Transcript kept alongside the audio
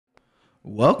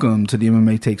Welcome to the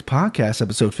MMA Takes Podcast,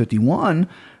 episode 51.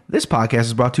 This podcast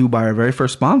is brought to you by our very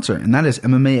first sponsor, and that is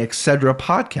MMA Excedra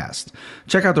Podcast.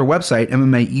 Check out their website,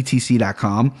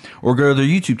 MMAETC.com, or go to their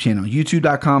YouTube channel,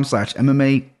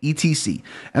 youtube.com/MMAETC.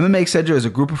 MMA Excedra is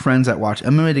a group of friends that watch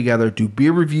MMA together, do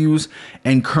beer reviews,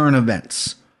 and current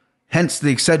events. Hence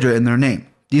the Excedra in their name.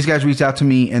 These guys reached out to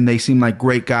me, and they seem like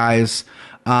great guys.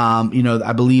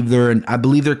 I believe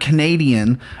they're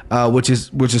Canadian, which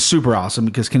is super awesome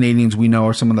because Canadians we know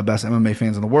are some of the best MMA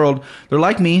fans in the world. They're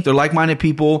like me. They're like-minded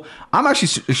people. I'm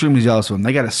actually extremely jealous of them.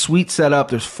 They got a sweet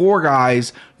setup. There's 4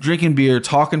 guys drinking beer,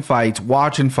 talking fights,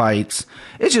 watching fights.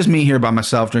 It's just me here by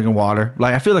myself drinking water.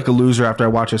 Like I feel like a loser after I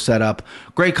watch their setup.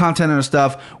 Great content and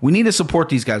stuff. We need to support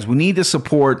these guys. We need to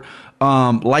support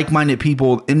like-minded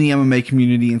people in the MMA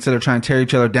community instead of trying to tear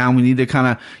each other down. We need to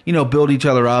kind of, build each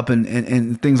other up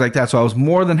and things like that. So I was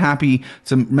more than happy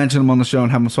to mention them on the show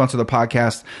and have them sponsor the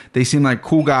podcast. They seem like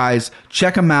cool guys.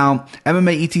 Check them out.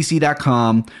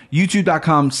 MMAETC.com,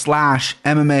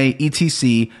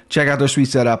 youtube.com/MMAETC. Check out their sweet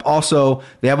setup. Also,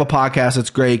 they have a podcast.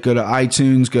 It's great. Go to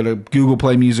iTunes, go to Google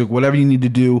Play Music, whatever you need to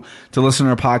do to listen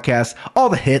to our podcast. All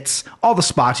the hits, all the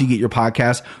spots you get your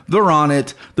podcast, they're on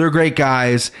it. They're great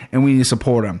guys, and we need to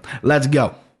support them. Let's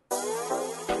go.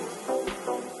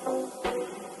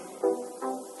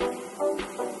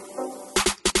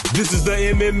 This is the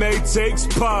MMA Takes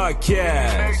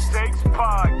Podcast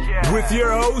with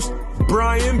your host,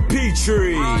 Brian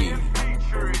Petrie.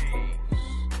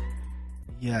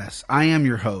 Yes, I am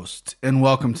your host, and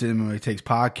welcome to the MMA Takes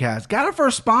Podcast. Got our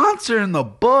first sponsor in the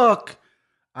book.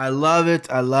 I love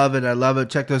it. I love it. I love it.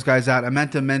 Check those guys out. I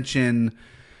meant to mention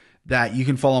that you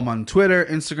can follow them on Twitter,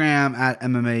 Instagram, at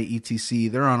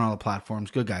MMAETC. They're on all the platforms.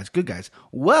 Good guys. Good guys.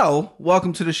 Well,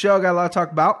 welcome to the show. Got a lot to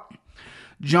talk about.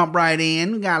 Jump right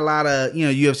in. We got a lot of,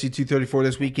 UFC 234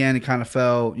 this weekend. It kind of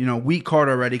fell, week card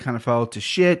already kind of fell to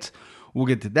shit. We'll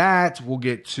get to that. We'll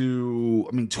get to,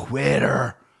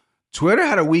 Twitter. Twitter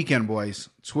had a weekend, boys.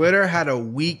 Twitter had a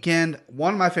weekend.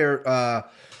 One of my favorite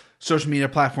social media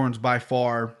platforms by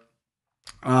far.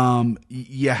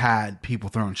 You had people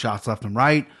throwing shots left and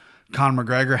right. Conor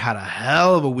McGregor had a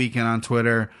hell of a weekend on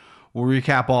Twitter. We'll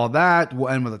recap all that. We'll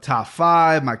end with a top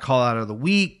 5, my call out of the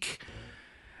week.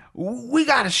 We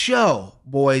got a show,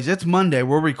 boys. It's Monday.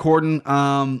 We're recording.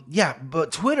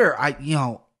 But Twitter, I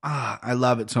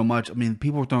love it so much.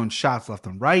 People are throwing shots left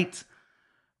and right.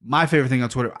 My favorite thing on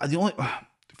Twitter,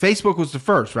 Facebook was the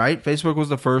first, right? Facebook was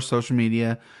the first social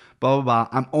media, blah, blah, blah.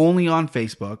 I'm only on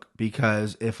Facebook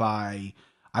because if I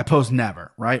post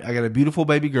never, right? I got a beautiful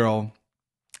baby girl.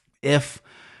 If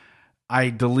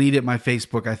I deleted my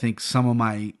Facebook, I think some of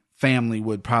my family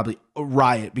would probably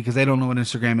riot because they don't know what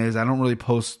Instagram is. I don't really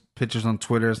post pictures on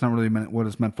Twitter. It's not really what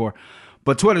it's meant for.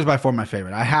 But Twitter is by far my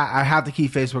favorite. I have to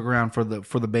keep Facebook around for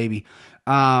the baby.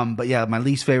 But yeah, my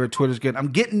least favorite. Twitter's good. I'm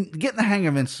getting the hang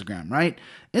of Instagram, right?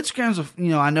 Instagram's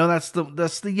I know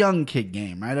that's the young kid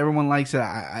game, right? Everyone likes it.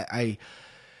 I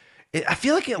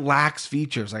feel like it lacks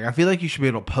features. Like I feel like you should be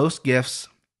able to post GIFs.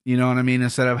 You know what I mean?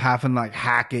 Instead of having to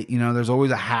hack it, there's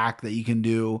always a hack that you can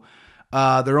do.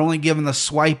 They're only giving the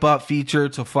swipe up feature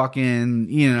to fucking,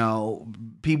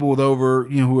 people with over,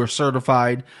 who are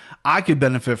certified. I could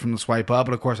benefit from the swipe up,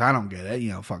 but of course I don't get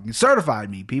it. Fucking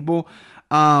certified me, people.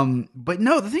 But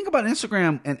no, the thing about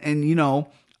Instagram and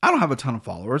I don't have a ton of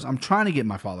followers. I'm trying to get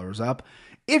my followers up.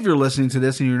 If you're listening to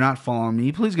this and you're not following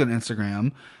me, please go to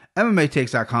Instagram,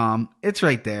 MMAtakes.com. It's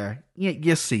right there.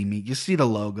 You see me. You see the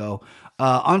logo.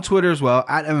 On Twitter as well,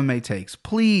 at MMA Takes.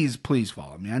 Please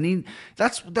follow me.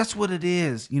 That's what it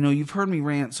is. You've heard me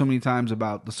rant so many times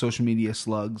about the social media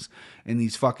slugs and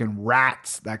these fucking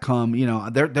rats that come.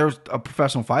 There's a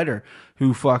professional fighter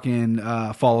who fucking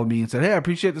followed me and said, "Hey, I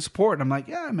appreciate the support." And I'm like,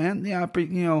 "Yeah, man. Yeah,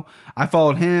 I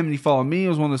followed him and he followed me. It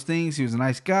was one of those things. He was a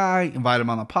nice guy. Invited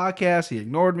him on the podcast. He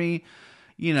ignored me.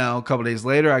 A couple days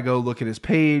later, I go look at his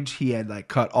page. He had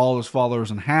cut all his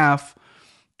followers in half.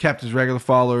 Kept his regular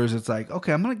followers. It's like,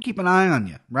 okay, I'm going to keep an eye on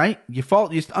you, right? You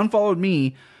unfollowed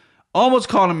me. Almost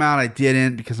called him out. I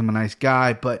didn't because I'm a nice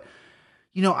guy. But,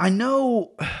 I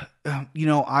know,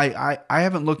 I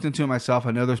haven't looked into it myself.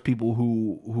 I know there's people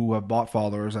who have bought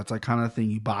followers. That's kind of thing.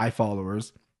 You buy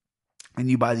followers and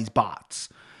you buy these bots.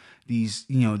 These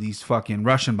fucking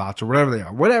Russian bots or whatever they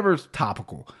are. Whatever's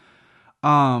topical.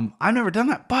 I've never done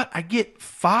that. But I get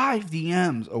 5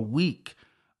 DMs a week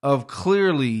of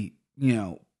clearly,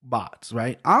 bots,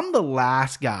 right? I'm the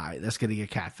last guy that's going to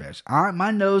get catfish. My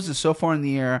nose is so far in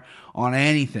the air on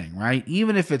anything, right?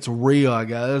 Even if it's real, I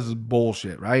guess this is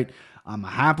bullshit, right? I'm a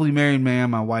happily married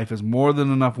man. My wife is more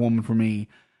than enough woman for me.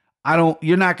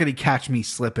 You're not going to catch me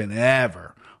slipping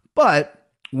ever. But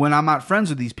when I'm not friends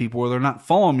with these people or they're not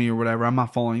following me or whatever, I'm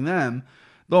not following them,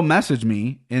 they'll message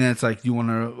me and it's like, do you want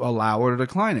to allow or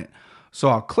decline it? So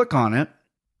I'll click on it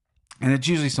and it's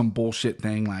usually some bullshit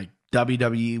thing like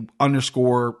WW_X,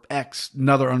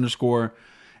 another underscore.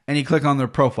 And you click on their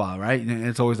profile, right? And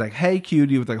it's always like, hey,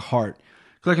 cutie with a heart.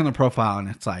 Click on the profile and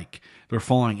it's like they're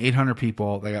following 800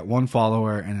 people. They got one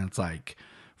follower and it's like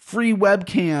free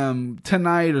webcam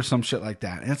tonight or some shit like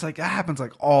that. And it's like, that happens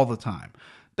like all the time.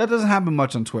 That doesn't happen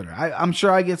much on Twitter. I'm sure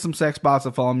I get some sex bots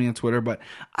that follow me on Twitter, but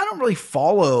I don't really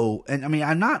follow. And I mean,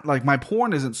 I'm not like my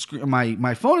phone isn't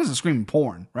screaming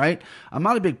porn, right? I'm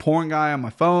not a big porn guy on my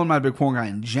phone. I'm not a big porn guy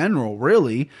in general,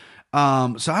 really. So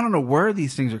I don't know where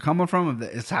these things are coming from.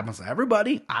 If this happens to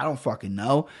everybody, I don't fucking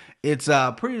know. It's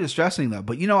pretty distressing though.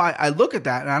 But I look at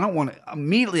that and I don't want to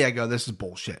immediately. I go, this is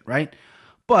bullshit, right?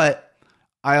 But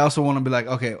I also want to be like,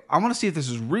 okay, I want to see if this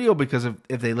is real because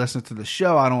if they listen to the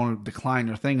show, I don't want to decline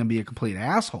their thing and be a complete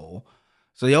asshole.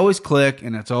 So you always click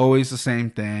and it's always the same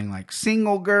thing, like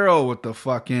single girl with the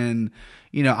fucking,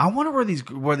 I wonder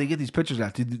where they get these pictures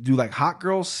at. Do like hot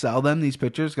girls sell them these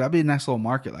pictures? That'd be a nice little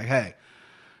market. Like, hey,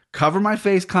 cover my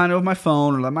face kind of with my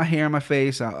phone or let my hair in my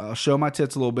face. I'll show my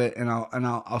tits a little bit and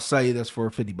I'll sell you this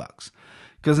for $50.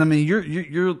 Because I mean,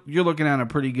 you're looking at a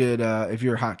pretty good. If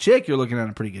you're a hot chick, you're looking at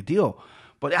a pretty good deal.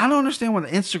 But I don't understand what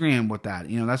Instagram with that.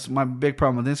 That's my big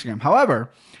problem with Instagram.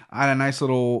 However, I had a nice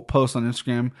little post on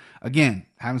Instagram. Again,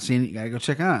 haven't seen it. You got to go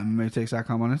check it out.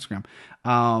 MMAtakes.com on Instagram.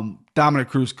 Dominic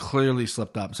Cruz clearly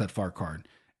slipped up and said fart card.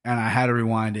 And I had to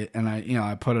rewind it. And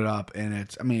I put it up. And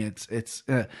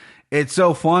it's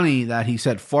so funny that he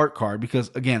said fart card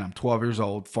because, again, I'm 12 years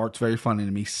old. Fart's very funny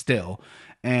to me still.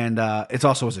 And it's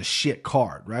also was a shit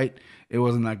card, right? It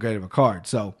wasn't that great of a card.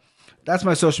 So that's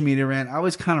my social media rant. I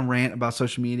always kind of rant about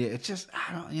social media. It's just,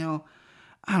 I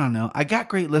don't know. I got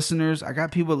great listeners. I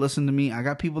got people that listen to me. I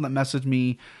got people that message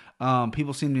me.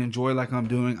 People seem to enjoy like I'm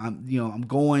doing. I'm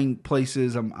going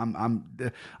places. I'm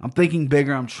thinking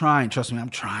bigger. I'm trying. Trust me, I'm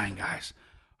trying, guys.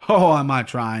 Oh, am I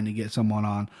trying to get someone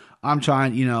on? I'm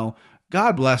trying.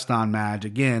 God bless Don Madge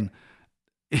again.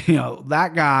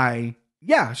 That guy.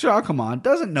 Yeah, sure, I'll come on.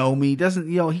 Doesn't know me. Doesn't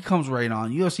he comes right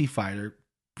on. UFC fighter.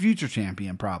 Future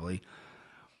champion, probably.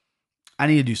 I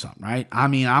need to do something, right? I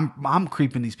mean, I'm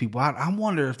creeping these people out. I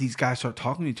wonder if these guys start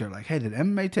talking to each other like, hey, did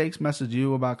MMA Takes message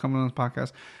you about coming on this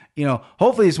podcast?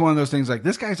 Hopefully it's one of those things like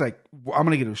this guy's like, I'm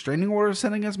going to get a restraining order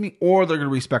sent against me, or they're going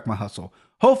to respect my hustle.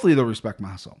 Hopefully they'll respect my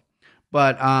hustle.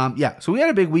 But yeah, so we had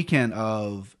a big weekend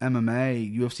of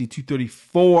MMA, UFC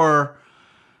 234.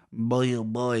 Boy, oh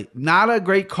boy. Not a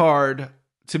great card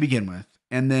to begin with.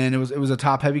 And then it was a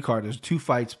top heavy card. There's 2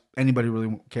 fights anybody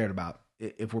really cared about,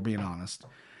 if we're being honest.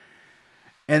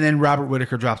 And then Robert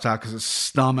Whittaker drops out because his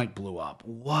stomach blew up.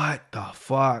 What the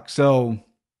fuck? So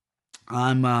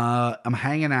I'm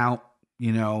hanging out,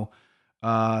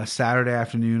 Saturday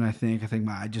afternoon. I think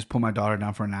I just put my daughter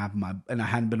down for a nap and I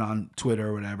hadn't been on Twitter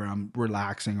or whatever. I'm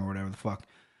relaxing or whatever the fuck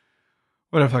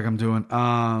I'm doing.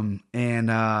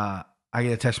 I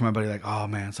get a text from my buddy like, oh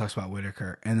man, it sucks about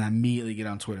Whittaker. And I immediately get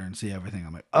on Twitter and see everything.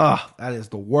 I'm like, oh, that is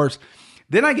the worst.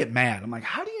 Then I get mad. I'm like,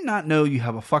 how do you not know you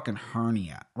have a fucking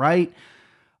hernia, right?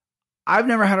 I've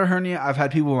never had a hernia. I've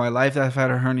had people in my life that have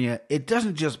had a hernia. It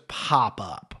doesn't just pop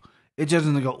up. It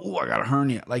doesn't go, oh, I got a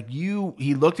hernia. Like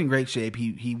he looked in great shape.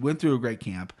 He went through a great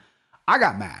camp. I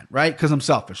got mad, right? Because I'm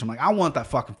selfish. I'm like, I want that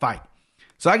fucking fight.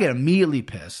 So I get immediately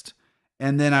pissed.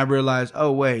 And then I realize,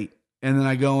 oh, wait. And then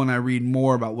I go and I read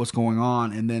more about what's going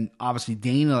on. And then obviously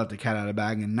Dana let the cat out of the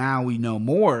bag. And now we know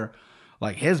more.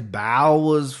 Like his bowel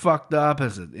was fucked up.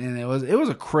 And it was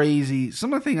a crazy,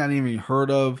 some of the things I didn't even heard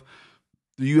of.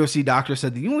 The UFC doctor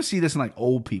said that you only see this in like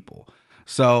old people.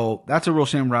 So that's a real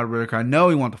shame. Robert Whittaker. I know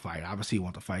he wanted to fight. Obviously he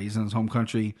wanted to fight. He's in his home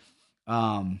country.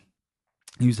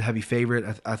 He was a heavy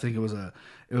favorite. I think it was a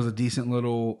decent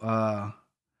little,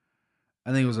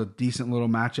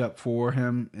 matchup for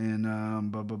him. And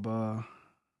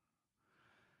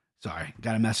sorry,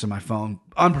 got a message on my phone.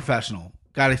 Unprofessional.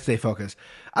 Got to stay focused.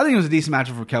 I think it was a decent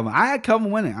matchup for Kelvin. I had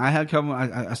Kelvin winning.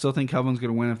 I still think Kelvin's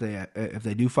going to win if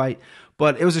they do fight.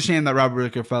 But it was a shame that Robert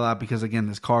Whittaker fell out because, again,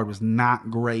 this card was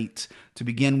not great to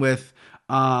begin with.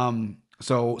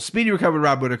 So speedy recovery,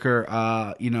 Robert Whittaker.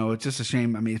 It's just a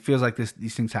shame. I mean, it feels like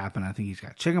these things happen. I think he's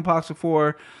got chickenpox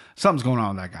before. Something's going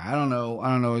on with that guy. I don't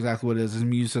know exactly what it is. His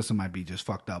immune system might be just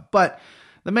fucked up. But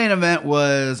the main event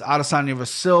was Adesanya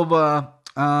vs. Silva.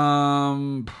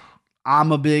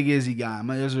 I'm a big Izzy guy. I'm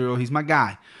an Israel. He's my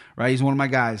guy, right? He's one of my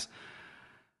guys.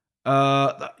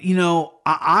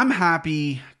 I'm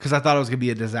happy because I thought it was gonna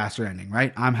be a disaster ending,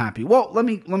 right? I'm happy. Well, let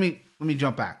me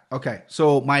jump back. Okay,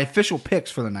 so my official picks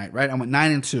for the night, right? I went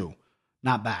 9-2,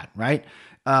 not bad, right?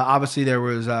 Obviously, there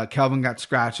was Kelvin got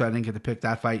scratched, so I didn't get to pick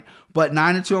that fight. But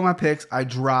 9-2 on my picks. I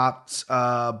dropped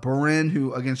Burin,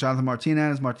 who against Jonathan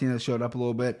Martinez. Martinez showed up a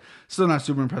little bit. Still not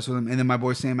super impressed with him. And then my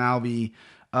boy Sam Alvey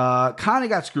kind of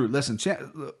got screwed. Listen,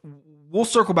 we'll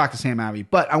circle back to Sam Alvey,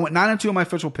 but I went 9-2 on my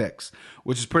official picks,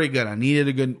 which is pretty good. I needed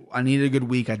a good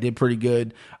week. I did pretty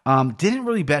good. Didn't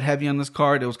really bet heavy on this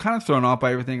card. It was kind of thrown off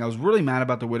by everything. I was really mad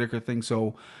about the Whitaker thing,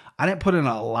 so I didn't put in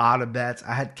a lot of bets.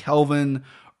 I had Kelvin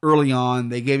early on.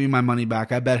 They gave me my money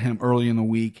back. I bet him early in the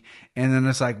week. And then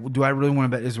it's like, do I really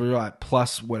want to bet Israel at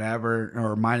plus whatever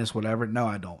or minus whatever? No,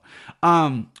 I don't.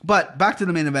 But back to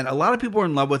the main event. A lot of people are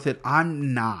in love with it.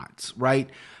 I'm not, right?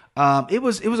 It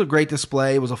was a great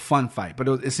display. It was a fun fight, but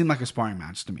it seemed like a sparring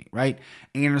match to me, right?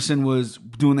 Anderson was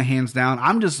doing the hands down.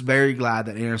 I'm just very glad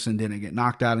that Anderson didn't get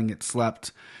knocked out and get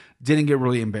slept. Didn't get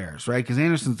really embarrassed, right? Because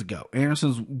Anderson's the GOAT.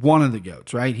 Anderson's one of the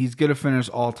GOATs, right? He's going to finish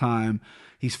all time.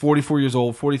 He's 44 years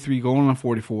old, 43 going on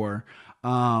 44.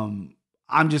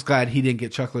 I'm just glad he didn't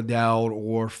get Chuck Liddell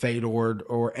or Fedor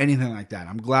or anything like that.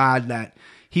 I'm glad that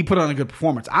he put on a good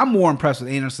performance. I'm more impressed with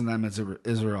Anderson than Israel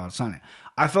Adesanya.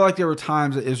 I feel like there were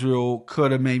times that Israel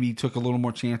could have maybe took a little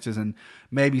more chances and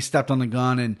maybe stepped on the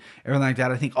gun and everything like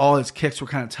that. I think all his kicks were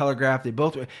kind of telegraphed. They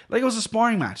both were, like, it was a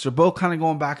sparring match. They're both kind of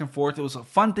going back and forth. It was a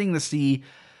fun thing to see.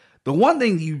 The one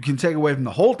thing you can take away from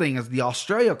the whole thing is the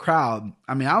Australia crowd.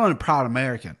 I mean, I'm a proud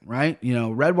American, right? You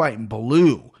know, red, white, and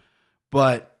blue.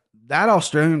 But that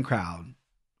Australian crowd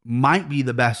might be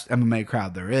the best MMA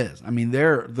crowd there is. I mean,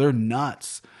 they're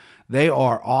nuts. They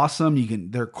are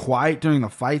awesome. They're quiet during the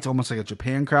fights, almost like a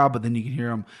Japan crowd, but then you can hear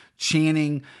them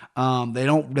chanting.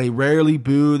 They rarely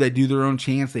boo. They do their own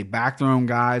chants. They back their own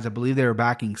guys. I believe they were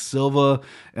backing Silva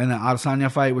in the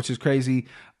Adesanya fight, which is crazy.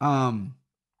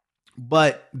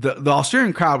 But the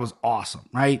Australian crowd was awesome,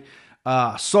 right?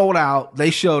 Sold out. They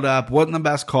showed up. Wasn't the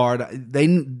best card.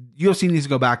 UFC needs to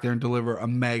go back there and deliver a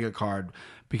mega card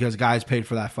because guys paid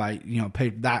for that fight,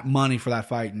 paid that money for that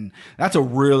fight. And that's a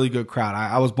really good crowd.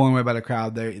 I was blown away by the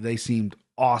crowd. They seemed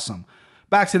awesome.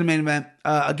 Back to the main event.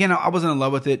 Again, I wasn't in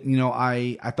love with it.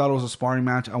 I thought it was a sparring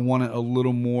match. I wanted a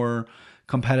little more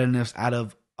competitiveness out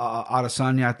of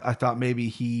Adesanya. I thought maybe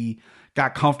he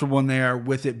got comfortable in there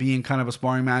with it being kind of a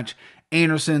sparring match.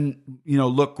 Anderson,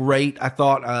 looked great. I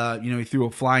thought, he threw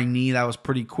a flying knee. That was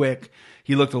pretty quick.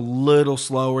 He looked a little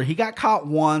slower. He got caught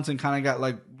once and kind of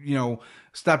got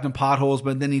stepped in potholes,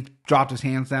 but then he dropped his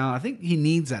hands down. I think he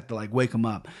needs that to wake him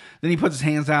up. Then he puts his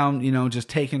hands down, just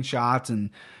taking shots,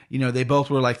 and, they both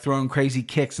were throwing crazy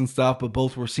kicks and stuff, but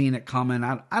both were seeing it coming.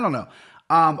 I don't know.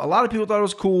 A lot of people thought it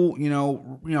was cool.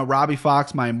 Robbie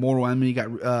Fox, my mortal enemy, got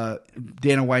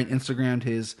Dana White Instagrammed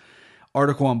his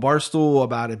article on Barstool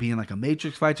about it being like a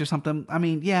Matrix fight or something.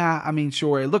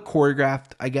 Sure, it looked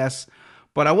choreographed, I guess,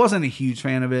 but I wasn't a huge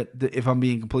fan of it, if I'm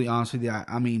being completely honest with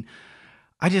you.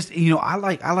 I just, I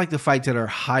like the fights that are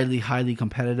highly, highly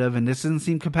competitive, and this didn't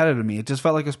seem competitive to me. It just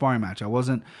felt like a sparring match. I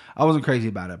wasn't crazy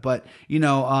about it, but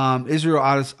Israel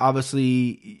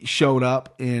obviously showed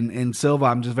up in Silva.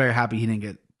 I'm just very happy he didn't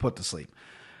get put to sleep.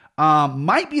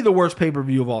 Might be the worst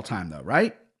pay-per-view of all time, though,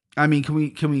 right? I mean,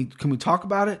 can we talk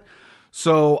about it?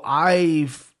 So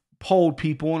I've polled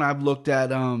people and I've looked at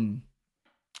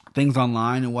things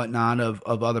online and whatnot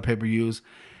of other pay-per-views,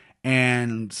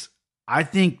 and I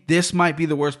think this might be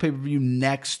the worst pay-per-view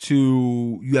next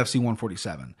to UFC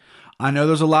 147. I know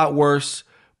there's a lot worse,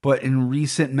 but in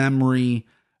recent memory,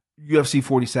 UFC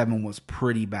 47 was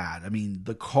pretty bad. I mean,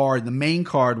 the main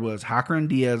card was Hacker and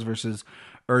Diaz versus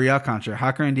Uriah Contra.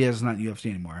 Hacker and Diaz is not in UFC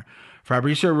anymore.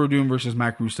 Fabricio Werdum versus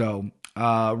Mike Russo.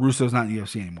 Russo's not in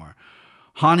UFC anymore.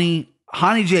 Hani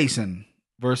Jason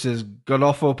versus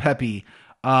Godolfo Pepe.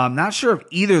 Not sure if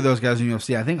either of those guys are in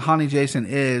UFC. I think Hani Jason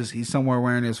he's somewhere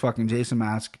wearing his fucking Jason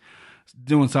mask,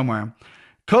 doing somewhere.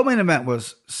 Co-main event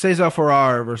was Cesar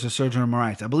Ferrara versus Sergio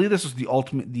Moraes. I believe this was the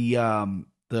ultimate, the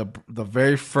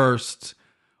very first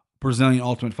Brazilian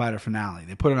Ultimate Fighter finale.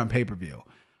 They put it on pay-per-view.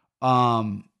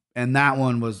 And that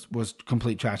one was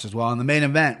complete trash as well. And the main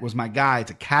event was my guy.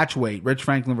 It's a catch weight. Rich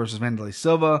Franklin versus Wanderlei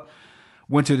Silva.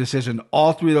 Went to a decision.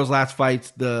 All three of those last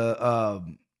fights, the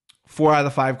 4 out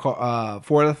of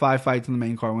the 5 fights in the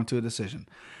main card went to a decision.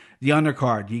 The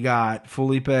undercard, you got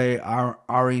Felipe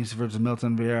Aries versus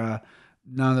Milton Vieira.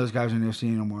 None of those guys are in the UFC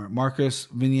anymore. Marcus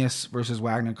Vinicius versus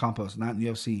Wagner Campos, not in the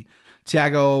UFC.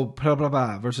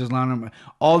 Thiago versus Leonard.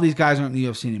 All these guys aren't in the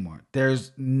UFC anymore.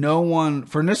 There's no one.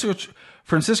 Francisco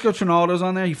Trinaldo's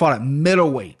on there. He fought at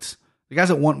middleweight. The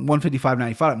guy's at 155 now.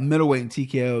 He fought at middleweight and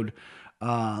TKO'd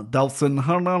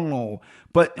Delson.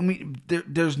 But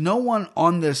there's no one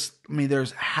on this.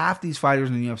 There's half these fighters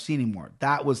in the UFC anymore.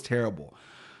 That was terrible.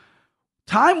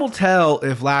 Time will tell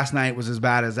if last night was as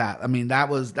bad as that. I mean, that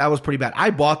was pretty bad. I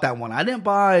bought that one. I didn't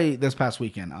buy this past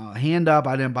weekend. Hand up,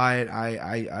 I didn't buy it.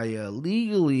 I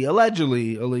illegally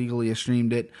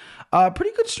streamed it.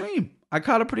 Pretty good stream. I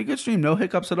caught a pretty good stream. No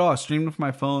hiccups at all. I streamed it from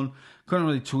my phone. Couldn't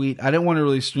really tweet. I didn't want to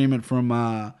really stream it from.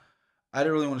 I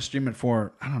didn't really want to stream it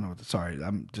for. I don't know. Sorry,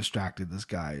 I'm distracted. This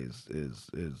guy is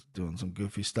doing some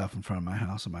goofy stuff in front of my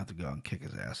house. I'm about to go and kick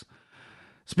his ass.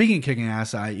 Speaking of kicking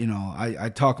ass,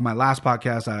 I talked in my last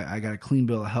podcast. I got a clean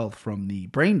bill of health from the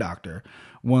brain doctor.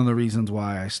 One of the reasons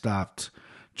why I stopped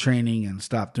training and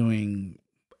stopped doing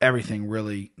everything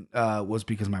really was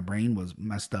because my brain was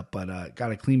messed up. But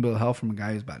got a clean bill of health from a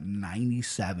guy who's about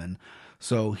 97,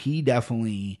 so he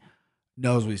definitely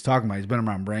knows what he's talking about. He's been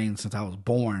around brains since I was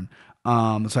born. So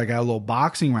I got a little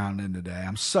boxing round in today.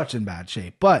 I'm such in bad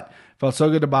shape, but felt so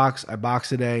good to box. I boxed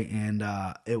today, and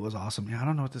it was awesome. Yeah, I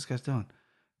don't know what this guy's doing.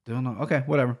 Don't know. Okay,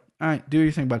 whatever. All right, do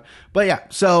your thing, bud. But yeah,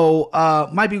 so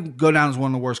might be go down as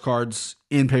one of the worst cards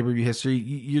in pay-per-view history.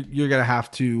 You're gonna have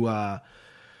to.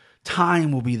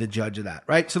 Time will be the judge of that,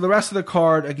 right? So the rest of the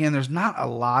card, again, there's not a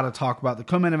lot to talk about. The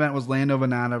co-main event was Lando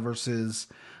Venata versus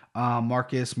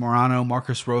Marcus Morano,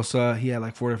 Marcus Rosa. He had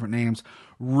like 4 different names.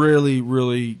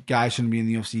 Really, guy shouldn't be in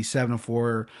the UFC.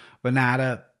 7-4.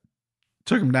 Venata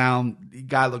took him down. The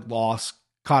guy looked lost.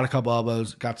 Caught a couple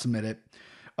elbows. Got submitted.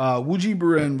 Wuji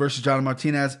Burin versus John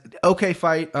Martinez. Okay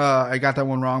fight. I got that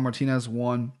one wrong. Martinez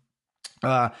won.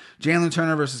 Jalen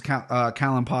Turner versus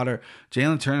Callum Potter.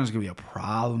 Jalen Turner is going to be a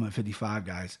problem at 55,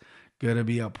 guys. Going to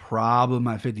be a problem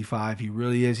at 55. He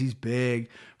really is. He's big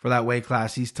for that weight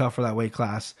class. He's tough for that weight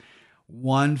class.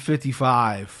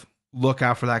 155. Look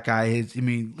out for that guy.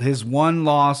 His one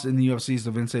loss in the UFC is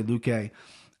to Vince Luque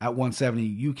at 170.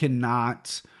 You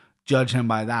cannot judge him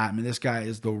by that. I mean, this guy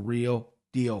is the real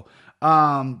deal.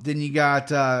 Then you got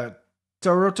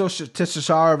Teruto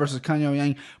Teixeira versus Kang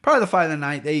Yang. Probably the fight of the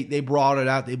night. They brought it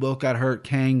out. They both got hurt.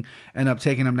 Kang ended up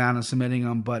taking him down and submitting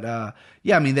him. But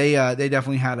yeah, I mean they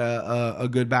definitely had a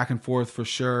good back and forth for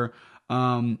sure.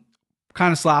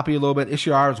 Kind of sloppy a little bit.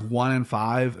 Ishihara's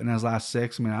 1-5 in his last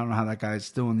 6. I mean, I don't know how that guy's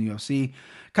still in the UFC.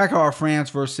 Kai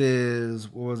Kara-France versus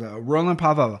Roland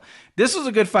Pavlov. This was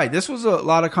a good fight. This was a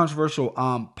lot of controversial.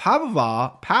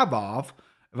 Pavlov,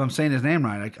 if I'm saying his name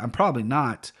right, I'm probably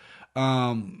not.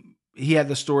 He had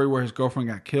the story where his girlfriend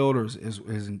got killed, or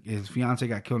his fiance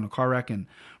got killed in a car wreck in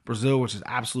Brazil, which is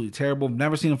absolutely terrible.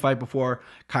 Never seen him fight before.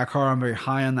 Kai Kara, I'm very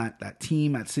high on that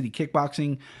team at City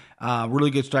Kickboxing. Really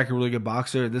good striker, really good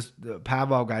boxer. The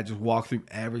Pavlov guy just walked through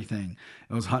everything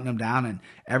and was hunting him down. And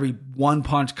every one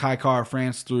punch Kai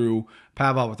Kara-France threw,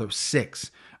 Pavlov would throw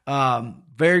 6.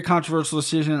 Very controversial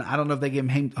decision. I don't know if they gave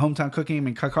him hometown cooking. I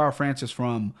mean, Kai Kara-France is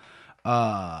from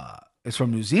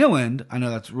New Zealand. I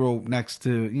know that's real next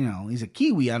to, he's a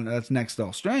Kiwi. I know that's next to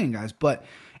Australian guys, but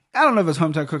I don't know if it's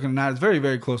hometown cooking or not. It's a very,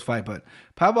 very close fight, but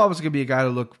Pavlov is going to be a guy to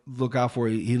look out for.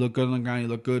 He looked good on the ground. He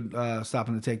looked good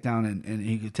stopping the takedown, and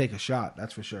he could take a shot.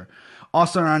 That's for sure.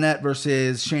 Austin Arnett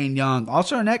versus Shane Young.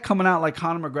 Austin Arnett coming out like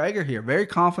Conor McGregor here. Very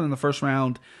confident in the first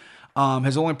round.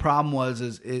 His only problem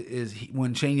was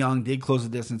when Shane Young did close the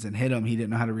distance and hit him, he didn't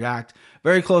know how to react.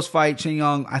 Very close fight. Shane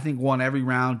Young, I think, won every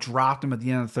round. Dropped him at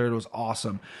the end of the third. It was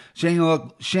awesome.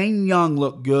 Shane Young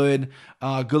looked good.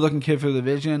 Good looking kid for the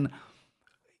division.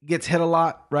 Gets hit a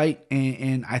lot, right?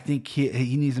 And I think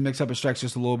he needs to mix up his strikes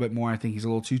just a little bit more. I think he's a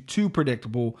little too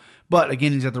predictable. But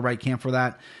again, he's at the right camp for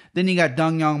that. Then you got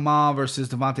Dong Young Ma versus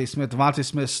Devontae Smith. Devontae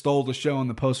Smith stole the show in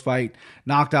the post fight,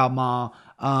 knocked out Ma.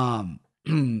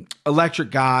 Electric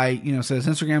guy, says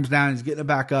Instagram's down. He's getting it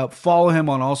back up. Follow him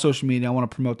on all social media. I want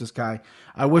to promote this guy.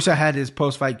 I wish I had his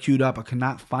post fight queued up. I could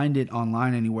not find it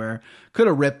online anywhere. Could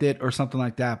have ripped it or something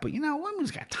like that. But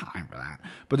women's got time for that.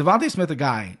 But Devontae Smith, a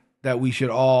guy that we should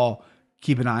all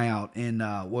keep an eye out in,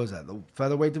 what was that? The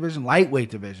featherweight division, lightweight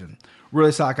division.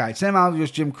 Really solid guy. Sam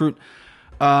Alves, Jim Crute.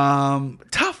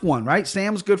 Tough one, right?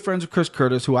 Sam's good friends with Chris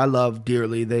Curtis, who I love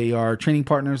dearly. They are training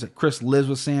partners. Chris lives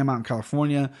with Sam out in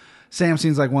California. Sam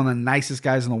seems like one of the nicest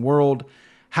guys in the world.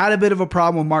 Had a bit of a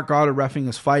problem with Mark Goddard reffing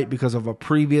his fight because of a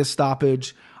previous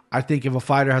stoppage. I think if a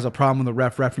fighter has a problem with the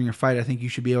reffing your fight, I think you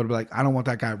should be able to be like, I don't want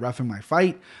that guy reffing my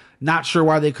fight. Not sure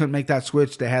why they couldn't make that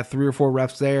switch. They had 3 or 4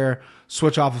 refs there,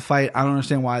 switch off a fight. I don't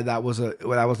understand why that was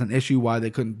an issue, why they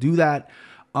couldn't do that.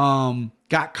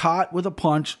 Got caught with a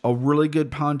punch, a really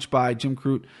good punch by Jim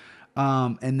Crute,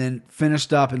 and then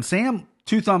finished up. And Sam,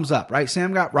 2 thumbs up, right?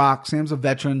 Sam got rocked. Sam's a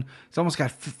veteran. He's almost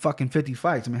got fucking 50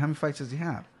 fights. I mean, how many fights does he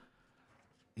have?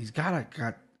 He's he's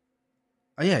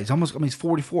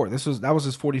 44. That was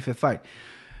his 45th fight.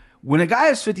 When a guy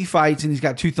has 50 fights and he's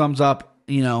got 2 thumbs up,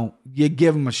 you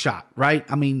give him a shot, right?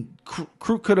 I mean,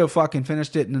 Crute could have fucking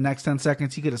finished it in the next 10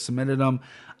 seconds. He could have submitted him.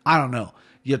 I don't know.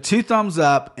 You have 2 thumbs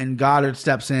up, and Goddard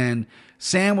steps in.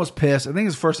 Sam was pissed. I think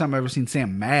it's the first time I've ever seen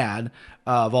Sam mad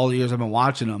of all the years I've been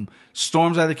watching him.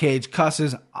 Storms out of the cage,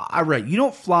 cusses. You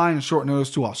don't fly in short notice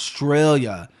to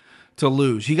Australia to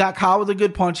lose. He got caught with a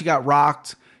good punch. He got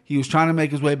rocked. He was trying to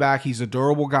make his way back. He's a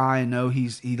durable guy. I know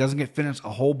he doesn't get finished a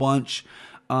whole bunch.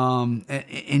 And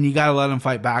you got to let him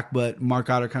fight back, but Marc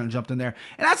Goddard kind of jumped in there.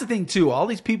 And that's the thing, too. All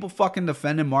these people fucking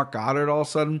defending Marc Goddard all of a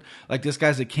sudden, like this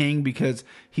guy's a king because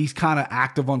he's kind of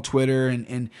active on Twitter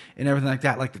and everything like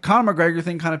that. Like the Conor McGregor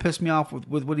thing kind of pissed me off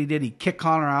with what he did. He kicked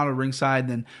Conor out of ringside.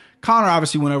 Then Conor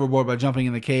obviously went overboard by jumping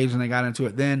in the cage, and they got into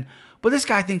it then. But this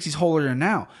guy thinks he's holier than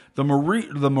now. The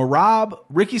Merab,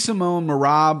 Ricky Simone,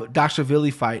 Merab,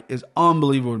 Dashvili fight is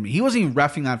unbelievable to me. He wasn't even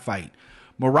reffing that fight.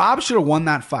 Merab should have won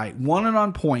that fight, won it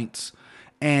on points,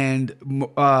 and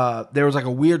there was like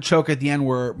a weird choke at the end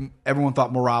where everyone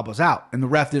thought Merab was out, and the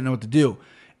ref didn't know what to do.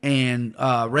 And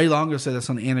Ray Longo said this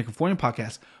on the Anna Conformian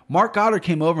podcast. Marc Goddard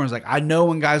came over and was like, I know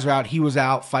when guys are out, he was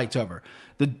out, fight's over.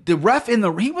 The ref he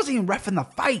wasn't even reffing the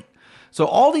fight. So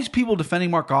all these people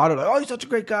defending Marc Goddard, like, oh, he's such a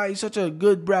great guy, he's such a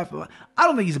good ref. I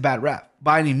don't think he's a bad ref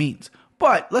by any means.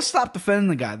 But let's stop defending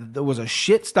the guy. There was a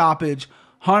shit stoppage,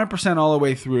 100% all the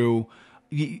way through.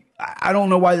 I don't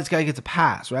know why this guy gets a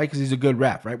pass, right? Because he's a good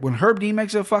ref, right? When Herb Dean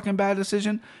makes a fucking bad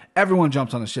decision, everyone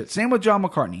jumps on the shit. Same with John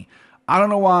McCartney. I don't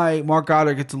know why Marc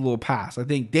Goddard gets a little pass. I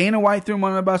think Dana White threw him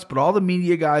under the bus, but all the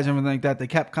media guys and everything like that, they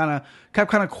kept kind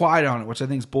of quiet on it, which I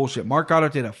think is bullshit. Marc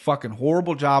Goddard did a fucking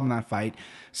horrible job in that fight.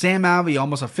 Sam Alvey,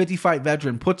 almost a 50-fight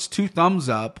veteran, puts 2 thumbs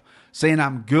up, saying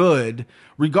I'm good.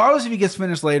 Regardless if he gets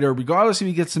finished later, regardless if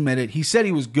he gets submitted, he said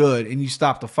he was good, and you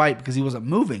stopped the fight because he wasn't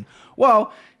moving.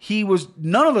 Well,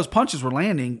 none of those punches were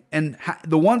landing, and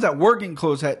the ones that were getting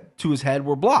close to his head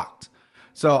were blocked.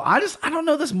 So I don't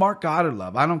know this Marc Goddard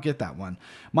love. I don't get that one.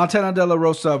 Montana De La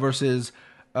Rosa versus,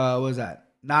 what was that?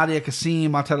 Nadia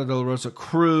Kassim. Montana De La Rosa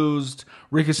cruised.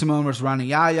 Ricky Simone versus Rani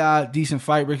Yahya. Decent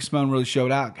fight. Ricky Simone really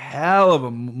showed out. Hell of a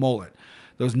mullet.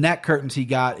 Those neck curtains he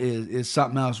got is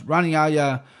something else. Rani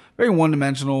Yahya, very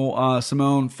one-dimensional.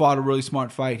 Simone fought a really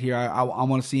smart fight here. I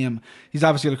want to see him. He's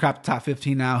obviously going to crack the top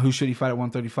 15 now. Who should he fight at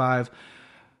 135?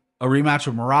 A rematch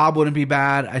with Merab wouldn't be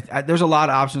bad. There's a lot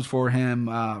of options for him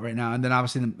right now. And then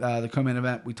obviously the co-main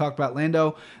event we talked about,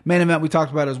 Lando. Main event we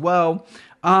talked about as well.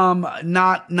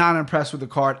 Not impressed with the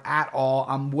card at all.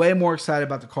 I'm way more excited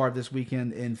about the card this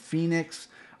weekend in Phoenix.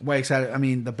 Way excited. I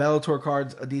mean, the Bellator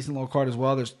card's a decent little card as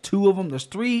well. There's 2 of them. There's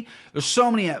 3. There's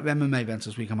so many MMA events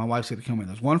this weekend. My wife's going to come in.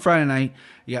 There's one Friday night.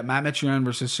 You got Matt Mitrione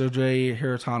versus Sergey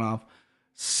Hiratonov.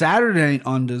 Saturday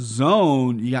on the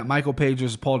Zone, you got Michael Page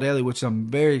versus Paul Daly, which I'm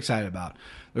very excited about.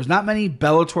 There's not many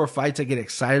Bellator fights I get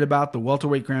excited about. The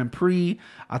welterweight Grand Prix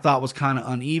I thought was kind of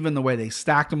uneven the way they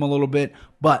stacked them a little bit,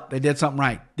 but they did something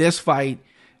right. This fight,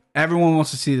 everyone wants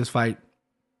to see this fight.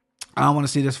 I want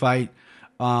to see this fight.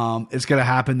 It's going to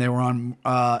happen. They were on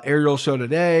Ariel's show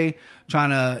today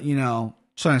trying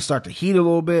to start to heat a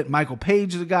little bit. Michael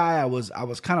Page is a guy I was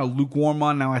kind of lukewarm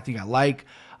on. Now I think I like.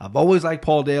 I've always liked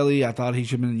Paul Daly. I thought he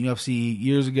should have been in the UFC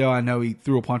years ago. I know he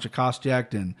threw a punch at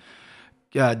Koscheck and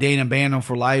Dana banned him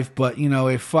for life. But,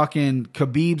 if fucking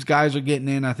Khabib's guys are getting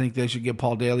in, I think they should give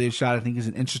Paul Daly a shot. I think it's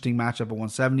an interesting matchup at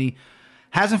 170.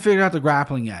 Hasn't figured out the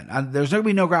grappling yet. There's going to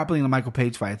be no grappling in the Michael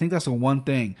Page fight. I think that's the one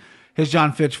thing. His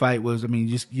John Fitch fight was, you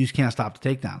just can't stop the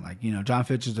takedown. John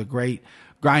Fitch is a great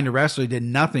grinder wrestler. He did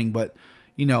nothing, but,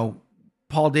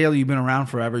 Paul Daly, you've been around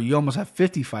forever. You almost have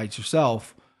 50 fights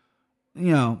yourself.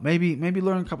 Maybe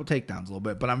learn a couple takedowns a little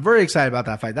bit. But I'm very excited about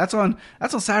that fight. That's on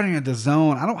Saturday at the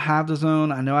Zone. I don't have the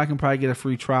Zone. I know I can probably get a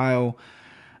free trial.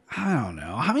 I don't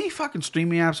know. How many fucking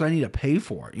streaming apps do I need to pay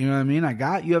for? You know what I mean? I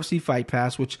got UFC Fight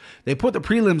Pass, which they put the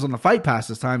prelims on the Fight Pass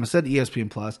this time instead of ESPN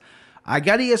Plus. I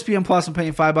got ESPN Plus. I'm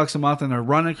paying $5 a month, and they're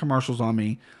running commercials on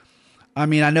me. I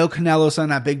mean, I know Canelo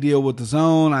signed that big deal with the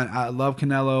Zone. I love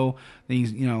Canelo.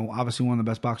 He's, obviously one of the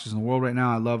best boxers in the world right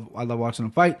now. I love watching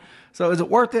him fight. So is it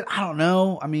worth it? I don't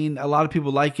know. I mean, a lot of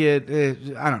people like it.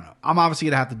 I don't know. I'm obviously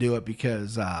going to have to do it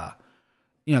because, there's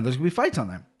going to be fights on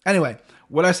there. Anyway,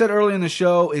 what I said earlier in the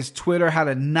show is Twitter had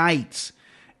a night,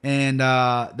 and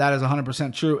that is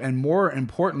 100% true. And more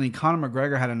importantly, Conor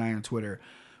McGregor had a night on Twitter.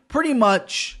 Pretty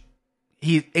much,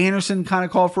 Anderson kind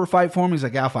of called for a fight for him. He's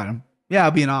like, yeah, I'll fight him. Yeah,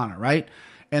 it'll be an honor, right?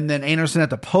 And then Anderson at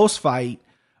the post-fight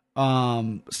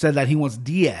said that he wants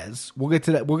Diaz. We'll get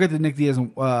to that. We'll get to Nick Diaz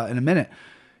in a minute.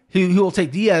 He will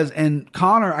take Diaz, and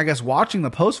Conor, I guess, watching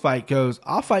the post-fight goes,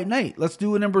 I'll fight Nate. Let's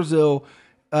do it in Brazil.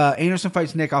 Anderson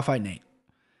fights Nick. I'll fight Nate.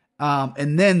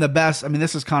 And then the best, I mean,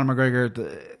 this is Conor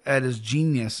McGregor at his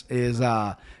genius, is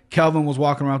Kelvin was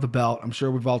walking around with the belt. I'm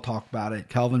sure we've all talked about it.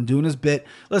 Kelvin doing his bit.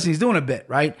 Listen, he's doing a bit,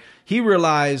 right? He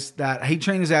realized that he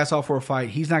trained his ass off for a fight.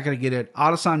 He's not going to get it.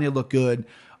 Adesanya looked good.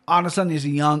 Adesanya is a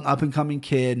young, up-and-coming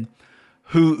kid.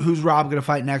 Who's Rob going to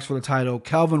fight next for the title?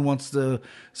 Kelvin wants to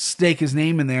stake his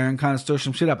name in there and kind of stir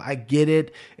some shit up. I get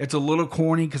it. It's a little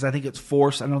corny because I think it's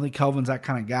forced. I don't think Kelvin's that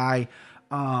kind of guy.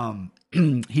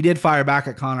 He did fire back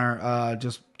at Conor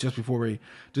just before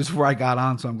I got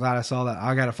on, so I'm glad I saw that.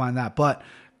 I got to find that. But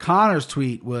Conor's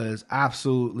tweet was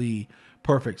absolutely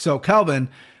perfect. So Kelvin,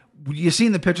 you've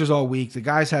seen the pictures all week. The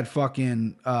guy's had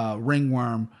fucking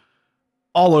ringworm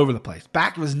all over the place.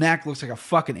 Back of his neck looks like a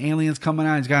fucking alien's coming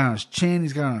out. He's got it on his chin.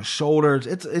 He's got it on his shoulders.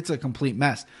 It's a complete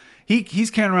mess. He's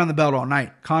carrying around the belt all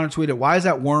night. Conor tweeted, "Why is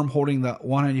that worm holding the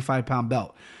 185-pound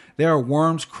belt? There are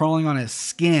worms crawling on his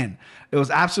skin. It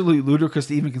was absolutely ludicrous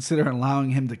to even consider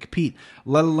allowing him to compete,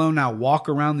 let alone now walk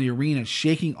around the arena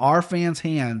shaking our fans'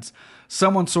 hands.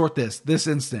 Someone sort this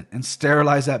instant and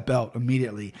sterilize that belt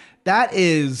immediately." That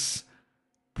is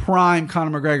prime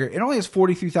Conor McGregor. It only has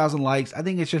 43,000 likes. I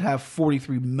think it should have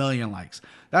 43 million likes.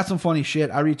 That's some funny shit.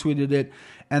 I retweeted it.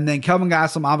 And then Kelvin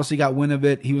Gastelum obviously got wind of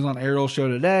it. He was on Ariel's show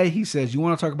today. He says, "You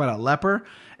want to talk about a leper?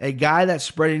 A guy that's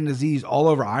spreading disease all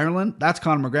over Ireland? That's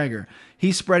Conor McGregor.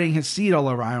 He's spreading his seed all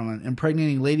over Ireland,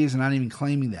 impregnating ladies and not even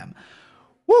claiming them."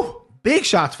 Woo! Big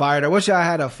shots fired. I wish I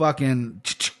had a fucking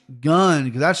gun,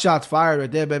 because that's shots fired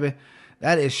right there, baby.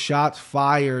 That is shots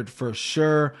fired for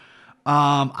sure.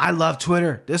 I love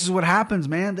Twitter. This is what happens,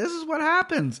 man. This is what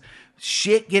happens.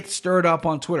 Shit gets stirred up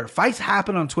on Twitter. Fights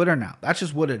happen on Twitter now. That's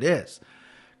just what it is.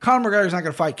 Conor McGregor's not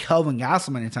going to fight Kelvin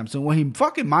Gastelum anytime soon. Well, he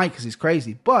fucking might, because he's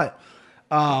crazy. But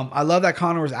I love that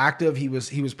Conor was active. He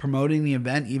was promoting the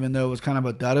event, even though it was kind of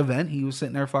a dud event. He was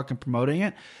sitting there fucking promoting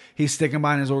it. He's sticking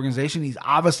by his organization. He's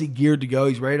obviously geared to go.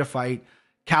 He's ready to fight.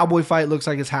 Cowboy fight looks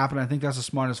like it's happening. I think that's the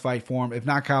smartest fight for him. If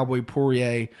not Cowboy,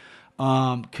 Poirier.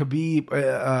 Khabib's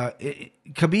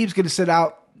going to sit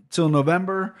out till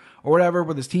November or whatever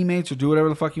with his teammates, or do whatever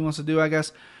the fuck he wants to do, I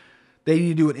guess. They need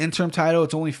to do an interim title.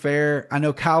 It's only fair. I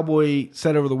know Cowboy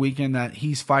said over the weekend that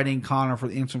he's fighting Conor for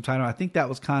the interim title. I think that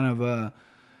was kind of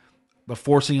the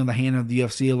forcing of the hand of the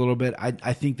UFC a little bit.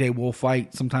 I think they will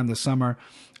fight sometime this summer.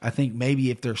 I think maybe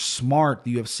if they're smart,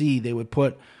 the UFC, they would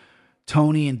put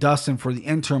Tony and Dustin for the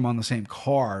interim on the same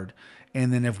card.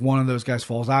 And then if one of those guys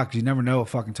falls out, because you never know with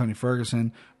fucking Tony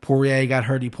Ferguson. Poirier got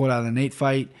hurt. He pulled out of the Nate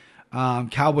fight.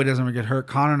 Cowboy doesn't ever get hurt.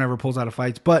 Conor never pulls out of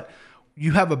fights. But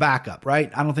you have a backup,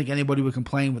 right? I don't think anybody would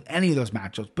complain with any of those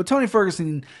matchups. But Tony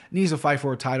Ferguson needs to fight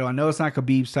for a title. I know it's not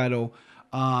Khabib's title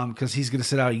because he's going to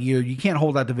sit out a year. You can't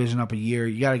hold that division up a year.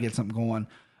 You got to get something going.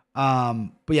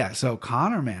 But yeah, so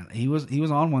Conor, man, he was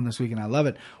on one this week, and I love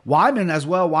it. Weidman as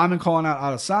well. Weidman calling out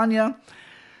Adesanya.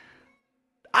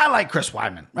 I like Chris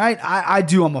Weidman, right? I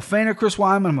do. I'm a fan of Chris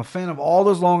Weidman. I'm a fan of all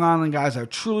those Long Island guys. I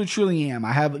truly, truly am.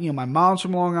 I have, my mom's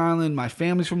from Long Island. My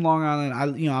family's from Long Island.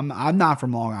 I'm not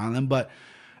from Long Island, but,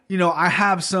 I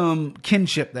have some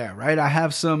kinship there, right? I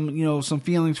have some, some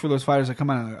feelings for those fighters that come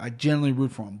out. I generally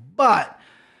root for them. But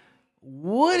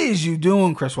what is you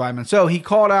doing, Chris Weidman? So he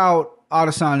called out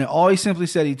Adesanya. All he simply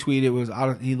said, he tweeted, was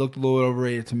he looked a little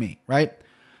overrated to me, right?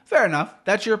 Fair enough.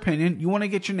 That's your opinion. You want to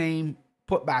get your name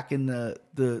put back in the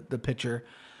picture,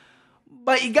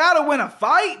 but you gotta win a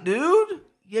fight, dude.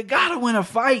 You gotta win a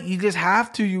fight. You just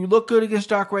have to. You look good against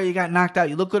Jacare, you got knocked out.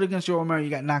 You look good against Joe Romero, you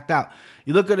got knocked out.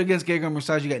 You look good against Gegard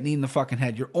Mousasi, you got knee in the fucking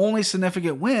head. Your only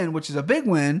significant win, which is a big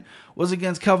win, was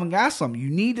against Kelvin Gastelum. You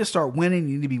need to start winning.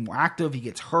 You need to be more active. He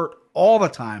gets hurt all the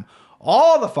time.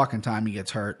 All the fucking time he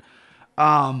gets hurt.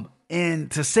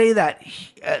 And to say that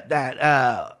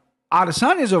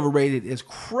Adesanya is overrated is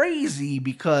crazy,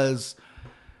 because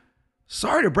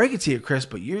sorry to break it to you, Chris,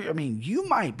 but you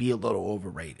might be a little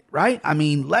overrated, right? I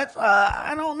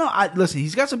don't know. Listen,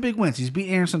 he's got some big wins. He's beat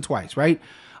Anderson twice, right?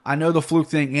 I know the fluke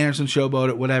thing, Anderson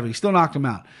showboated, whatever. He still knocked him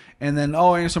out. And then,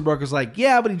 Anderson Brook is like,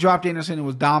 yeah, but he dropped Anderson and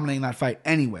was dominating that fight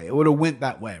anyway. It would have went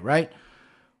that way, right?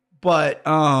 But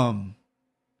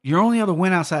your only other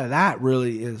win outside of that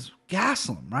really is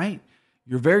Gastelum, right?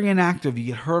 You're very inactive. You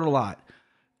get hurt a lot.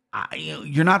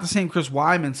 You're not the same Chris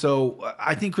Weidman, so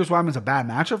I think Chris Weidman's a bad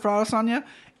matchup for Adesanya,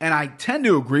 and I tend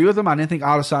to agree with him. I didn't think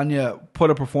Adesanya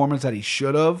put a performance that he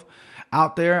should have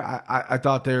out there. I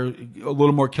thought they're a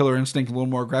little more killer instinct, a little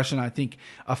more aggression. I think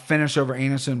a finish over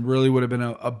Anderson really would have been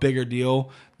a bigger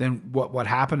deal than what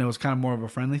happened. It was kind of more of a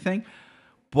friendly thing.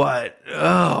 But,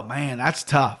 oh, man, that's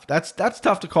tough. That's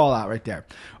tough to call out right there.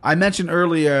 I mentioned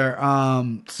earlier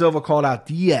Silva called out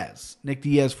Nick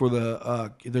Diaz, for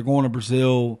they're going to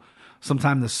Brazil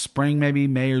sometime this spring, maybe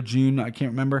May or June. I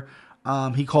can't remember.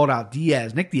 He called out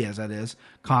Diaz, Nick Diaz, that is.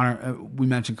 Conor, we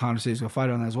mentioned Conor says he's going to fight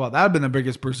on that as well. That would have been the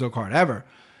biggest Brazil card ever.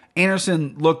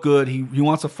 Anderson looked good. He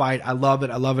wants to fight. I love it.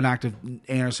 I love an active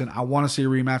Anderson. I want to see a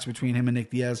rematch between him and Nick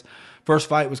Diaz. First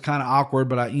fight was kind of awkward,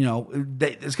 but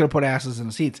it's going to put asses in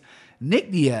the seats. Nick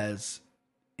Diaz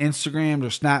Instagrammed or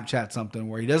Snapchat something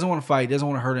where he doesn't want to fight, he doesn't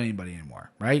want to hurt anybody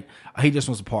anymore, right? He just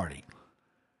wants to party.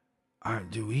 All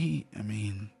right,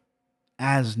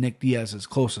 as Nick Diaz's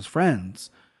closest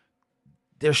friends,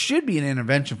 there should be an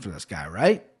intervention for this guy,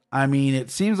 right?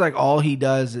 It seems like all he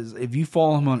does is, if you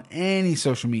follow him on any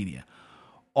social media,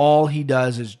 all he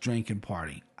does is drink and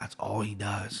party. That's all he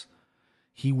does.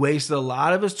 He wasted a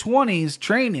lot of his 20s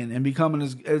training and becoming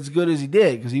as good as he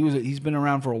did because he's been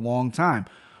around for a long time.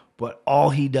 But all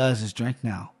he does is drink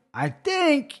now. I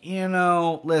think,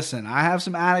 listen, I have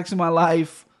some addicts in my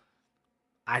life.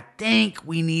 I think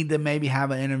we need to maybe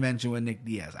have an intervention with Nick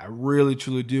Diaz. I really,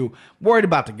 truly do. I'm worried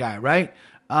about the guy, right?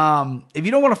 If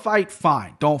you don't want to fight,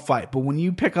 fine, don't fight. But when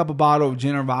you pick up a bottle of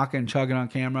gin or vodka and chug it on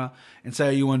camera and say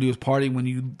all you want to do is party when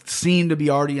you seem to be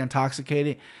already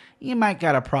intoxicated, you might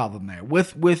got a problem there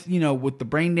with the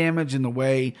brain damage and the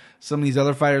way some of these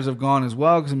other fighters have gone as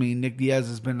well. Because Nick Diaz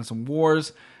has been in some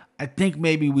wars. I think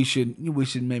maybe we should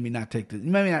maybe not take this,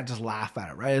 maybe not just laugh at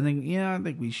it, right? I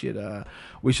think we should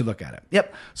look at it.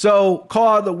 Yep. So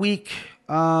call of the week.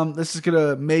 This is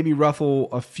gonna maybe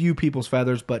ruffle a few people's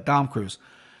feathers, but Dom Cruz.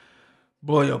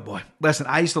 Boy, oh boy. Listen,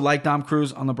 I used to like Dom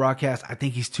Cruz on the broadcast. I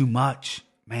think he's too much,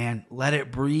 man. Let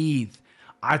it breathe.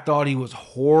 I thought he was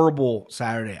horrible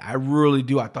Saturday. I really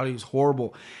do. I thought he was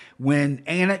horrible. When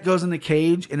Anik goes in the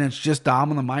cage and it's just Dom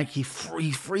on the mic, he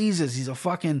freezes.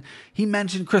 He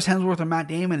mentioned Chris Hemsworth and Matt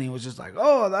Damon. And he was just like,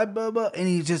 oh, that blah, blah. And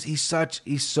he's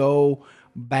so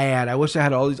bad. I wish I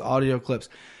had all these audio clips.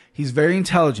 He's very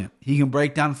intelligent. He can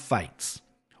break down fights,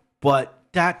 but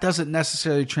that doesn't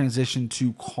necessarily transition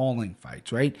to calling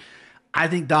fights, right? I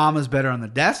think Dom is better on the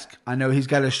desk. I know he's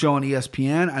got a show on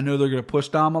ESPN. I know they're going to push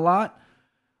Dom a lot.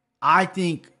 I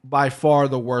think by far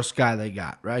the worst guy they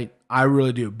got, right? I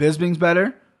really do. Bisping's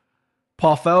better.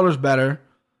 Paul Felder's better.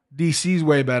 DC's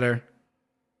way better.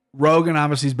 Rogan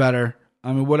obviously is better.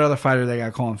 What other fighter they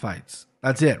got calling fights?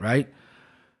 That's it, right?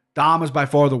 Dom is by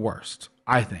far the worst,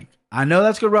 I think. I know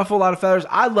that's going to ruffle a lot of feathers.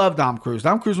 I love Dom Cruz.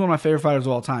 Dom Cruz is one of my favorite fighters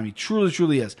of all time. He truly,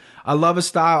 truly is. I love his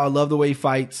style. I love the way he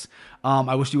fights.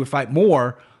 I wish he would fight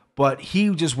more, but he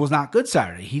just was not good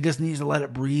Saturday. He just needs to let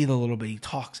it breathe a little bit. He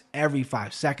talks every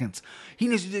 5 seconds.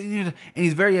 And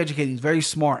he's very educated. He's very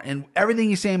smart. And everything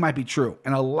he's saying might be true.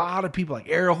 And a lot of people like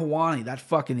Ariel Helwani, that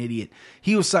fucking idiot,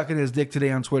 he was sucking his dick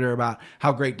today on Twitter about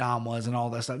how great Dom was and all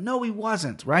that stuff. No, he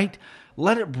wasn't, right?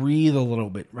 Let it breathe a little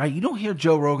bit, right? You don't hear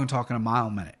Joe Rogan talking a mile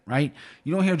a minute, right?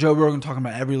 You don't hear Joe Rogan talking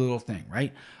about every little thing,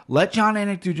 right? Let John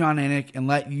Anik do John Anik and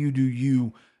let you do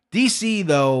you. DC,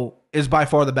 though, is by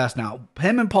far the best now.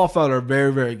 Him and Paul Felder are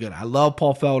very, very good. I love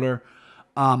Paul Felder.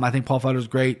 I think Paul Felder's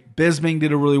great. Bisping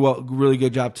did a really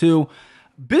good job, too.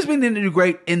 Bisping didn't do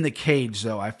great in the cage,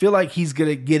 though. I feel like he's going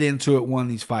to get into it, one of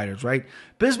these fighters, right?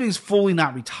 Bisping's fully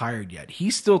not retired yet. He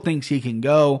still thinks he can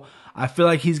go. I feel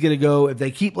like he's going to go, if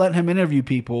they keep letting him interview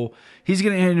people, he's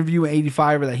going to interview an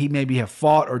 85er that he maybe have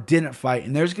fought or didn't fight,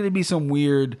 and there's going to be some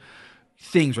weird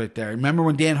things right there. Remember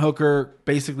when Dan Hooker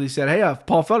basically said, hey,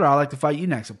 Paul Felder, I'd like to fight you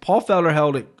next. And Paul Felder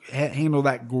handled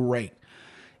that great.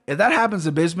 If that happens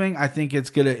to Bisping, I think it's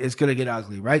gonna get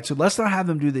ugly, right? So let's not have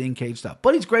them do the in-cage stuff.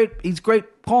 But he's great. He's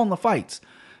great calling the fights.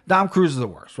 Dom Cruz is the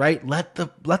worst, right? Let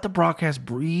the broadcast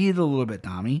breathe a little bit,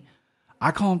 Dommy.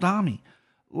 I call him Dommy.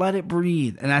 Let it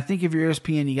breathe. And I think if you're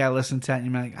ESPN, you gotta listen to that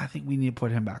and you're like, I think we need to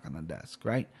put him back on the desk,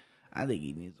 right? I think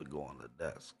he needs to go on the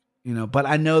desk. But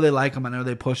I know they like him. I know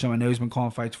they push him. I know he's been calling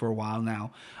fights for a while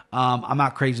now. I'm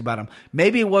not crazy about him.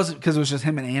 Maybe it wasn't because it was just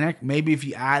him and Anik. Maybe if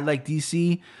you add like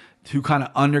DC to kind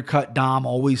of undercut Dom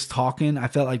always talking, I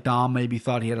felt like Dom maybe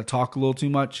thought he had to talk a little too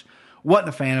much. Wasn't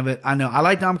a fan of it. I know I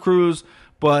like Dom Cruz,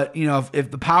 but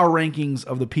if the power rankings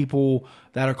of the people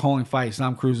that are calling fights,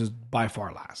 Dom Cruz is by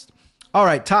far last. All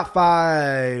right, top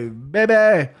 5,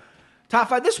 baby. Top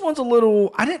 5. This one's a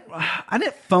little. I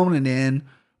didn't phone it in.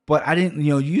 But I didn't,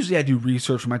 usually I do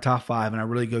research for my top 5 and I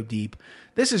really go deep.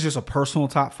 This is just a personal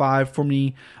top 5 for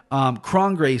me.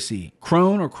 Kron Gracie,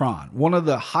 one of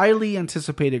the highly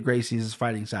anticipated Gracies is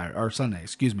fighting Sunday.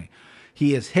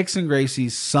 He is Rickson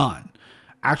Gracie's son,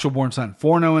 actual born son.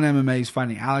 4-0 in MMA. He's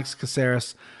fighting Alex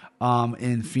Caceres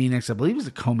in Phoenix. I believe it's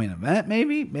a co-main event,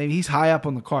 maybe. Maybe he's high up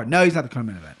on the card. No, he's not the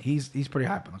co-main event. He's pretty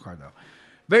high up on the card, though.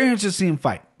 Very interested to see him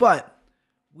fight. But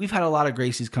we've had a lot of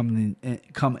Gracies come in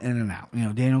and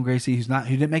out. Daniel Gracie, who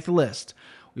didn't make the list.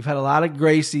 We've had a lot of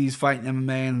Gracies fighting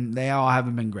MMA, and they all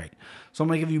haven't been great. So I'm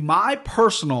going to give you my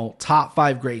personal top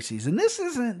 5 Gracies. And this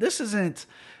isn't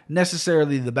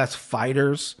necessarily the best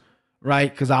fighters,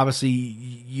 right? Because obviously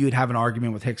you'd have an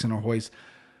argument with Rickson or Royce.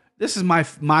 This is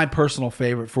my personal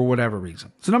favorite for whatever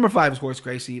reason. So number 5 is Royce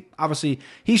Gracie. Obviously,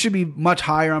 he should be much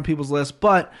higher on people's list,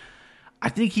 but I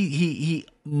think he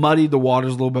muddied the waters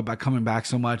a little bit by coming back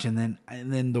so much, and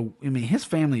then his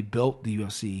family built the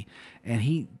UFC, and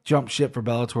he jumped ship for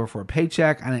Bellator for a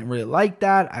paycheck. I didn't really like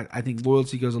that. I think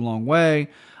loyalty goes a long way.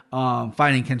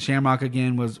 Fighting Ken Shamrock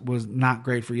again was not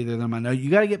great for either of them. I know you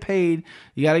got to get paid,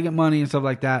 you got to get money and stuff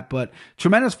like that, but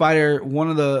tremendous fighter, one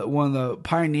of the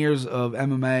pioneers of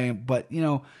MMA, but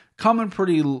coming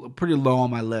pretty low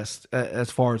on my list as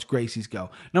far as Gracies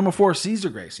go. Number 4, Cesar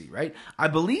Gracie, right? I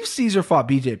believe Cesar fought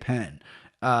BJ Penn.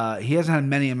 He hasn't had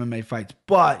many MMA fights,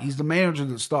 but he's the manager of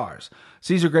the stars.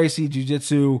 Cesar Gracie,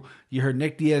 Jiu-Jitsu. You heard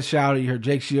Nick Diaz shout it. You heard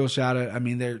Jake Shields shout it. I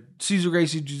mean, Cesar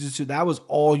Gracie, Jiu-Jitsu. That was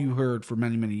all you heard for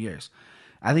many, many years.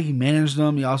 I think he managed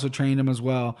them. He also trained them as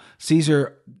well.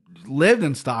 Cesar lived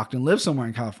in Stockton, lived somewhere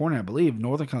in California, I believe,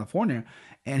 Northern California,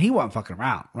 and he wasn't fucking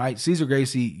around, right? Cesar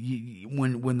Gracie,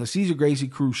 when the Cesar Gracie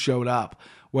crew showed up,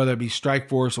 whether it be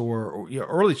Strikeforce or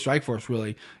early Strikeforce,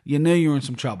 really, you knew you were in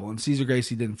some trouble, and Cesar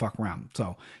Gracie didn't fuck around.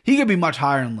 So he could be much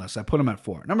higher on the list. I put him at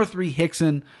 4. Number 3,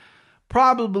 Rickson.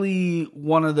 Probably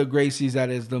one of the Gracies that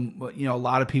is a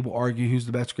lot of people argue who's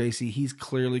the best Gracie. He's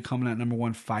clearly coming at number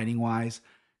 1 fighting-wise.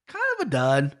 Kind of a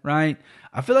dud, right?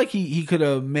 I feel like he could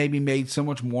have maybe made so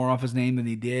much more off his name than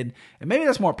he did. And maybe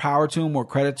that's more power to him, more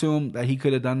credit to him that he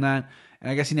could have done that. And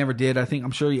I guess he never did.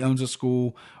 I'm sure he owns a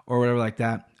school or whatever like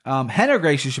that. Rener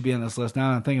Gracie should be on this list now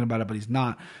that I'm thinking about it, but he's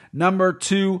not. Number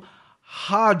 2,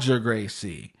 Roger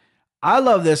Gracie. I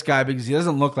love this guy because he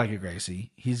doesn't look like a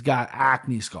Gracie. He's got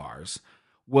acne scars.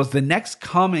 Was the next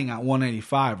coming at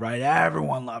 185, right?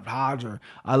 Everyone loved Roger.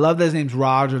 I love that his name's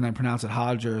Roger and they pronounce it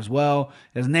Roger as well.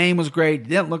 His name was great. He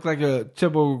didn't look like a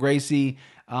typical Gracie.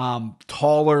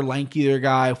 Taller, lankier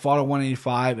guy. Fought at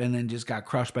 185 and then just got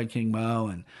crushed by King Mo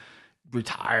and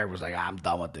retired. Was like, I'm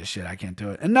done with this shit. I can't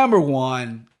do it. And number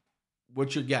 1,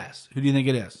 what's your guess? Who do you think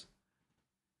it is?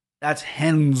 That's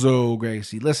Renzo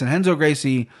Gracie. Listen, Renzo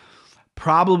Gracie,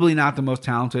 probably not the most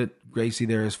talented Gracie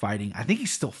there is fighting. I think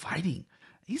he's still fighting.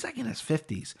 He's like in his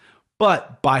 50s,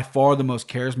 but by far the most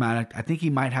charismatic. I think he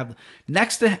might have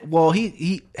next to,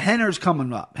 Rener's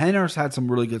coming up. Rener's had some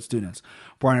really good students.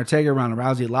 Brian Ortega, Ronda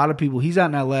Rousey, a lot of people. He's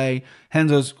out in LA.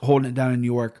 Renzo's holding it down in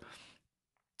New York.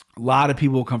 A lot of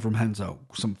people come from Renzo.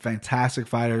 Some fantastic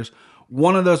fighters.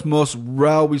 One of those most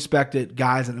well-respected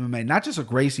guys in MMA, not just a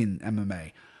Gracie in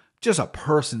MMA, just a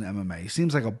person in MMA. He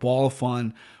seems like a ball of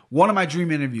fun. One of my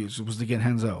dream interviews was to get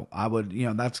Renzo. I would,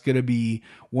 that's going to be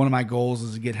one of my goals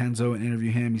is to get Renzo and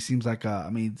interview him. He seems like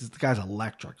the guy's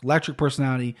electric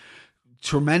personality,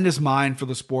 tremendous mind for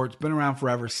the sport. Been around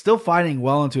forever, still fighting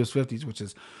well into his 50s, which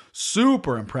is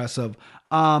super impressive.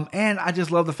 And I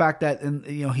just love the fact that,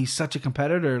 he's such a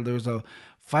competitor. There was a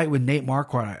fight with Nate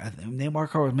Marquardt. I think Nate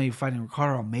Marquardt was maybe fighting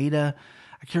Ricardo Almeida.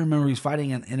 I can't remember who he was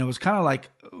fighting, and it was kind of like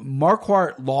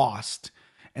Marquardt lost.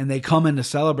 And they come in to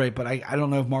celebrate, but I don't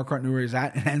know if Marquardt knew where he's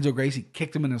at. And Renzo Gracie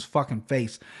kicked him in his fucking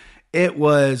face. It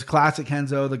was classic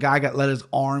Renzo. The guy let his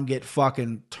arm get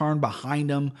fucking turned behind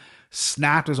him,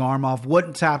 snapped his arm off,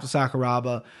 wouldn't tap the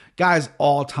Sakuraba. Guy's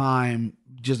all time,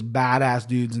 just badass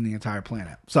dudes in the entire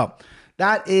planet. So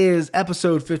that is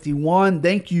episode 51.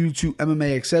 Thank you to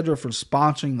MMA Etc. for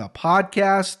sponsoring the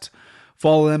podcast.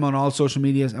 Follow them on all social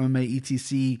medias, MMA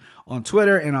ETC on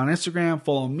Twitter and on Instagram.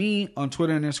 Follow me on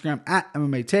Twitter and Instagram at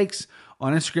MMA Takes.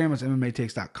 On Instagram, it's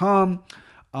MMAtakes.com.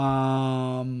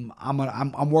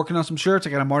 I'm working on some shirts. I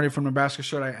got a Marty from Nebraska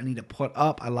shirt I need to put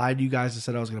up. I lied to you guys. I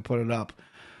said I was going to put it up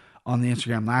on the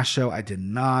Instagram last show. I did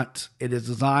not. It is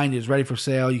designed. It is ready for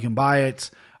sale. You can buy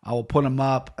it. I will put them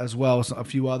up as well as a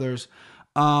few others.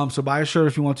 So buy a shirt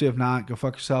if you want to. If not, go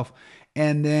fuck yourself.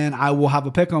 And then I will have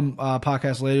a Pick'em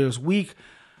podcast later this week.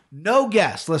 No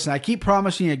guest. Listen, I keep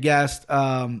promising a guest.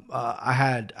 I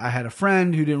had a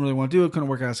friend who didn't really want to do it, couldn't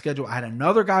work out a schedule. I had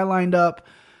another guy lined up,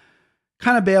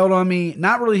 kind of bailed on me.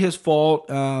 Not really his fault.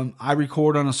 I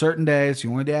record on a certain day. It's the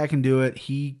only day I can do it.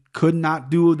 He could not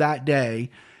do that day.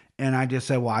 And I just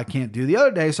said, well, I can't do the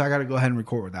other day, so I got to go ahead and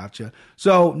record without you.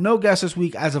 So no guest this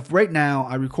week. As of right now,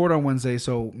 I record on Wednesday,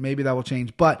 so maybe that will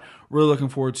change. But really looking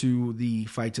forward to the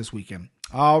fights this weekend.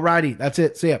 All righty. That's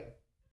it. See ya.